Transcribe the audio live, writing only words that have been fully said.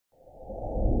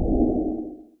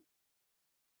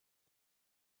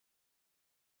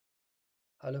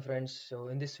Hello friends, so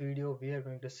in this video we are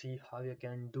going to see how you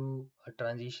can do a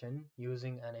transition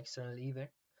using an external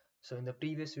event. So in the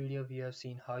previous video we have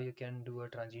seen how you can do a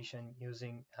transition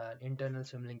using an internal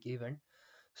symlink event.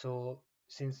 So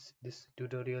since this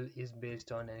tutorial is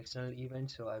based on an external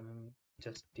event, so I will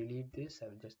just delete this. I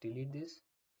will just delete this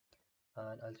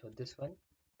and also this one,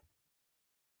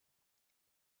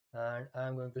 and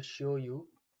I'm going to show you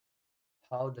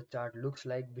how the chart looks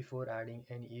like before adding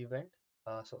any event.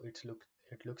 So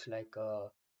it looks like a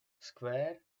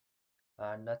square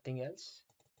and nothing else.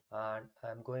 And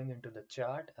I'm going into the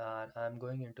chart and I'm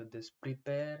going into this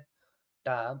prepare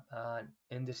tab, and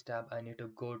in this tab I need to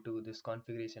go to this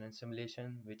configuration and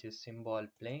simulation, which is symbol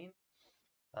plane.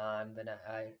 And when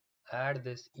I add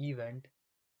this event,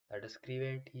 that is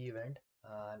create event,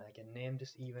 and I can name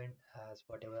this event as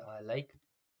whatever I like.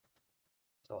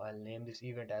 So I'll name this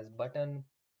event as button.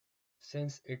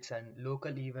 Since it's an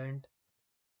local event,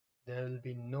 there will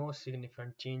be no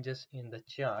significant changes in the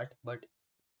chart, but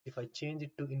if I change it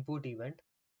to input event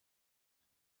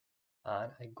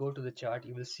and I go to the chart,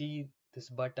 you will see this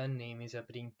button name is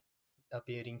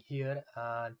appearing here,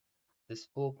 and this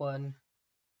open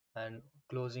and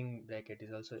closing bracket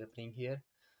is also appearing here.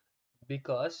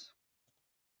 Because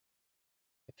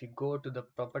if you go to the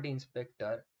property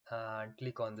inspector and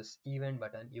click on this event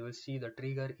button, you will see the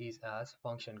trigger is as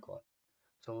function call.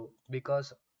 So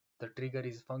because the trigger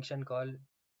is function call,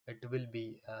 it will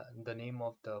be the name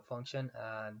of the function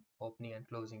and opening and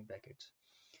closing brackets.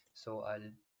 So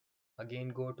I'll again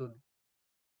go to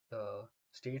the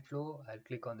state flow. I'll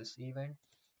click on this event,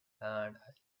 and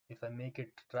if I make it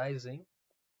rising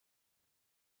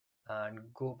and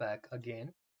go back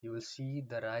again, you will see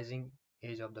the rising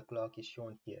edge of the clock is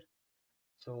shown here.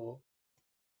 So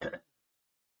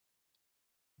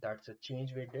that's a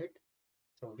change we did.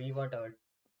 So we want our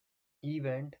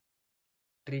event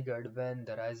triggered when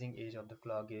the rising edge of the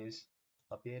clock is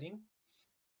appearing.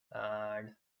 And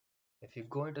if you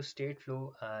go into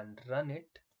Stateflow and run it,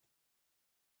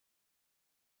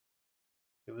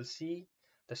 you will see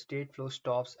the Stateflow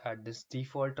stops at this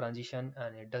default transition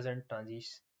and it doesn't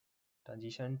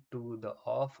transition to the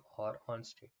off or on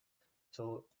state.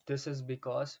 So this is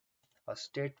because a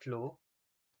state flow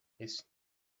is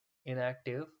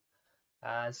inactive,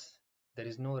 as there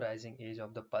is no rising edge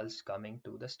of the pulse coming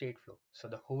to the state flow. So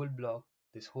the whole block,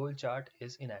 this whole chart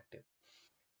is inactive.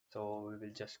 So we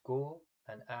will just go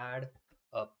and add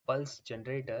a pulse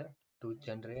generator to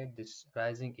generate this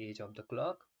rising edge of the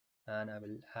clock, and I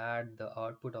will add the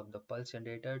output of the pulse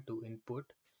generator to input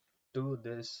to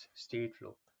this state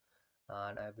flow,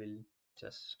 and I will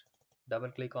just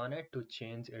double click on it to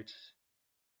change its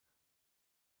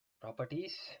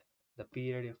properties. The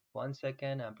period of 1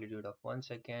 second, amplitude of 1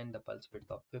 second, the pulse width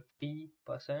of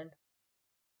 50%,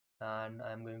 and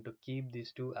I'm going to keep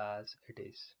these two as it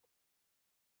is.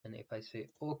 And if I say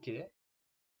OK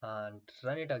and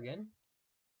run it again,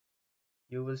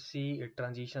 you will see it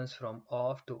transitions from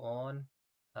off to on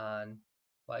and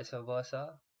vice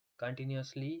versa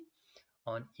continuously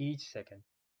on each second.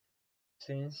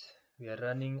 Since we are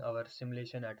running our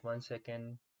simulation at 1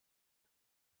 second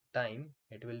time,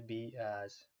 it will be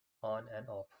as on and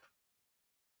off.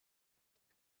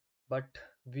 But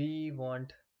we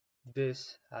want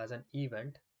this as an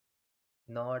event,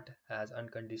 not as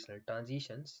unconditional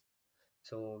transitions.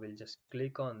 So we'll just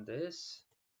click on this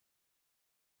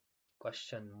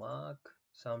question mark.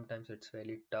 Sometimes it's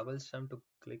very troublesome to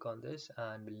click on this,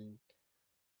 and we'll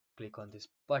click on this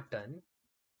button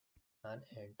and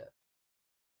enter.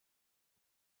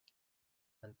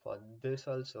 And for this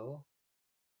also,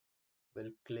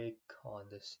 we'll click on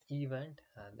this event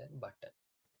and then button.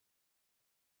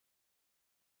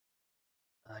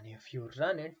 And if you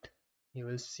run it, you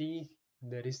will see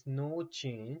there is no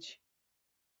change,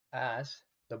 as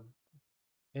the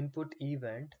input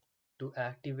event to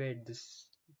activate this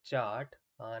chart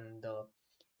and the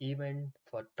event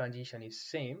for transition is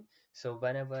same. So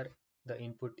whenever the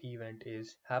input event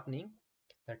is happening,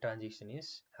 the transition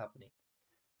is happening.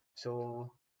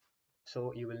 So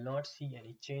you will not see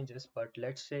any changes. But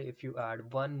let's say if you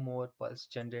add one more pulse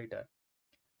generator,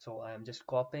 so I am just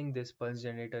copying this pulse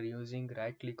generator using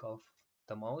right click of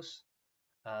the mouse,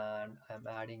 and I'm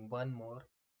adding one more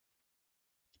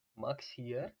mux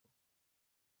here.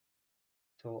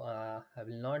 So I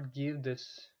will not give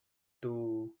this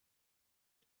to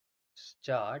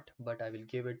chart, but I will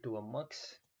give it to a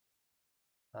mux,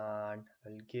 and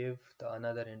I'll give the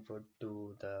another input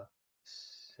to the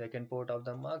second port of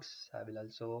the mux. I will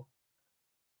also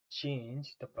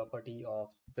change the property of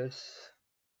this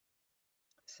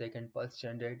second pulse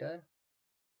generator,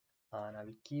 and I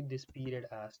will keep this period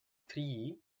as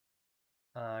 3,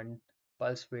 and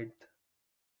pulse width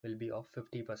will be of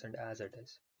 50% as it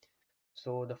is.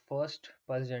 So the first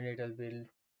pulse generator will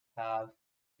have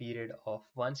period of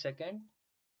 1 second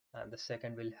and the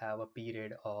second will have a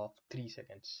period of 3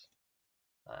 seconds.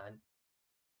 And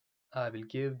I will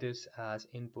give this as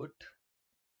input,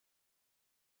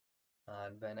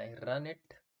 and when I run it,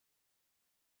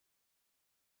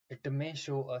 it may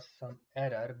show us some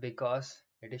error because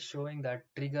it is showing that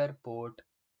trigger port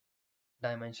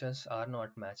dimensions are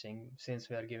not matching since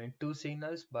we are giving two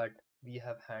signals but we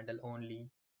have handled only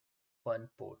one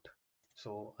port.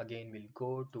 So again we'll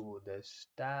go to this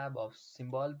tab of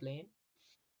symbol plane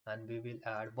and we will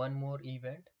add one more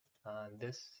event, and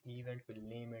this event will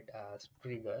name it as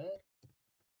trigger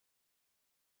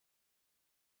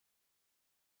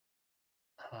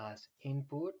as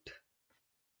input,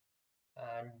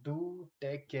 and do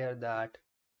take care that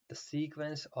the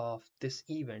sequence of this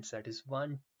events, that is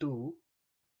 1 2,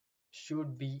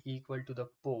 should be equal to the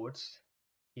ports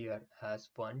here as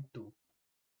 1 2.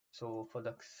 So for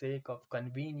the sake of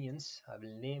convenience I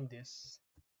will name this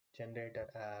generator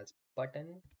as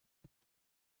button,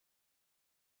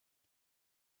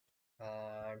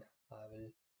 and I will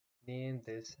name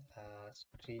this as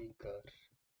trigger.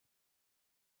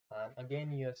 And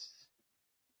again, yes,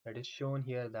 it is shown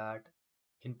here that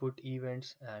input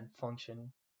events and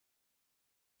function.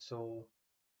 So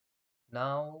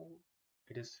now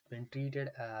it is been treated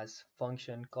as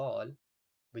function call,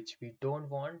 which we don't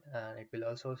want, and it will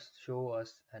also show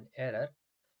us an error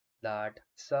that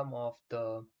some of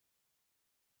the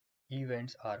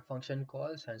events are function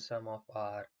calls and some of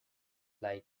are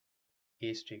like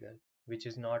case trigger, which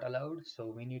is not allowed. So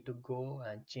we need to go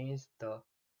and change the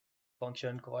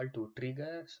function call to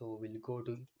trigger. So we'll go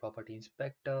to property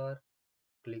inspector,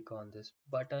 click on this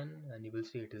button, and you will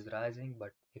see it is rising.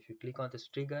 But if you click on this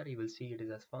trigger, you will see it is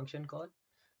as function call.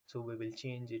 So we will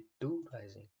change it to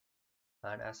rising.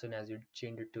 And as soon as you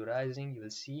change it to rising, you will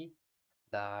see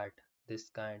that this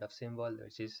kind of symbol,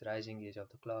 which is rising edge of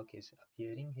the clock, is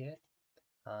appearing here.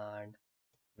 And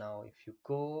now if you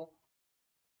go,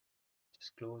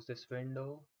 just close this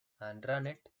window and run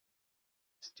it,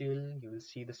 still you will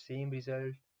see the same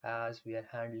result as we are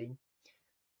handling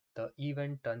the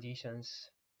event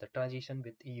transitions, the transition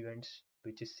with events,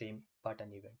 which is same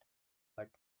button event. But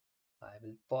I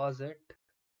will pause it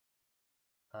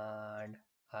and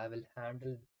I will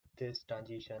handle this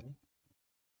transition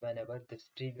whenever this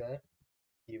trigger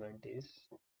event is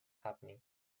happening,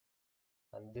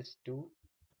 and this too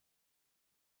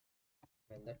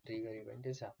when the trigger event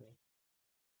is happening.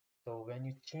 So when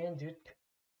you change it,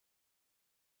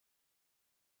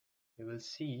 you will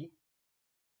see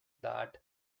that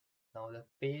now the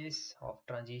pace of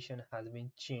transition has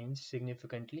been changed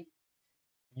significantly.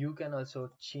 You can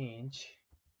also change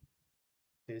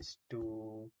this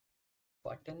to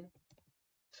button,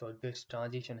 so this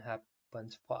transition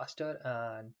happens faster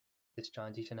and this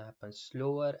transition happens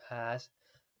slower as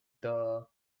the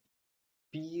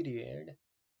period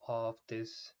of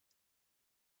this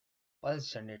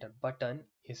pulse generator button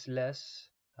is less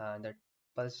and the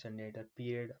pulse generator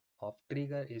period of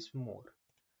trigger is more.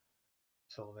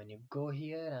 So when you go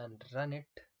here and run it,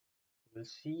 you will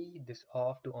see this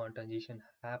off to on transition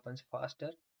happens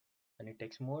faster and it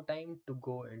takes more time to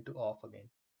go into off again.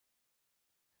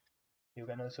 You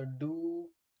can also do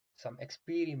some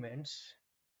experiments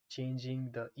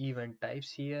changing the event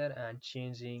types here and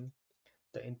changing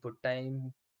the input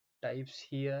time types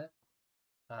here,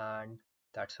 and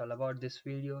that's all about this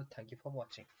video. Thank you for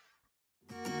watching.